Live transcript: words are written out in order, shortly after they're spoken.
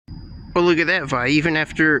Oh, look at that, Vi. Even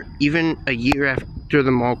a year after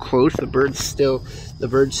the mall closed, the birds still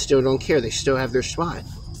don't care. They still have their spot.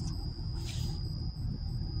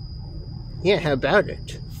 Yeah, how about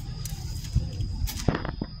it?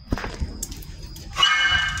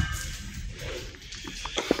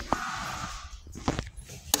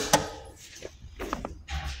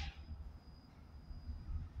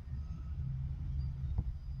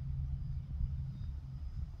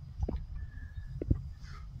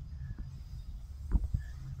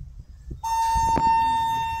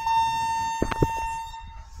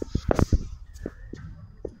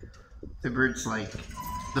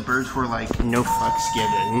 The birds were like, no fucks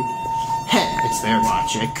given. Heh, it's their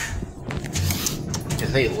logic.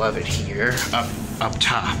 And they love it here, up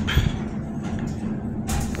top.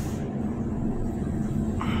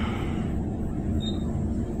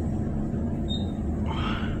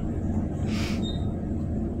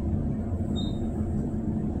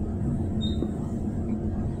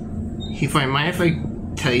 Hey, if I mind if I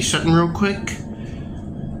tell you something real quick?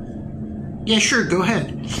 Yeah, sure, go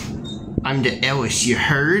ahead. I'm the Ellis, you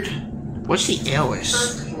heard? What's the Ellis?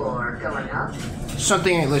 First floor going up.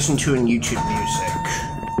 Something I listen to in YouTube music.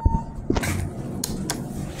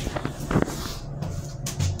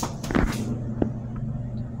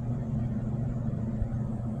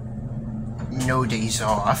 No Days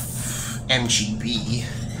Off. MGB.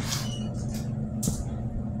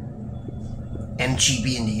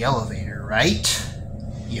 MGB in the elevator, right?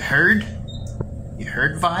 You heard? You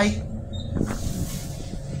heard, Vi?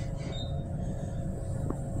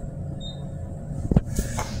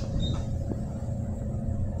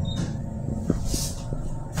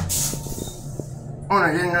 Oh, and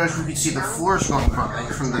I didn't know if we could see the floors going by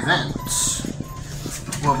from the vents.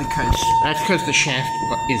 Well, that's because the shaft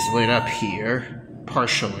is lit up here,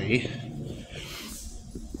 partially.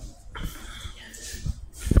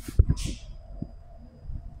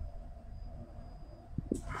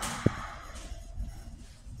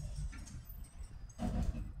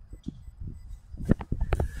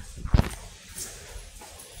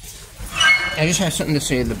 I just have something to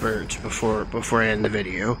say to the birds before I end the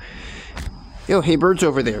video. Yo, hey birds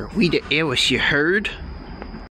over there. We the Ellis, you heard?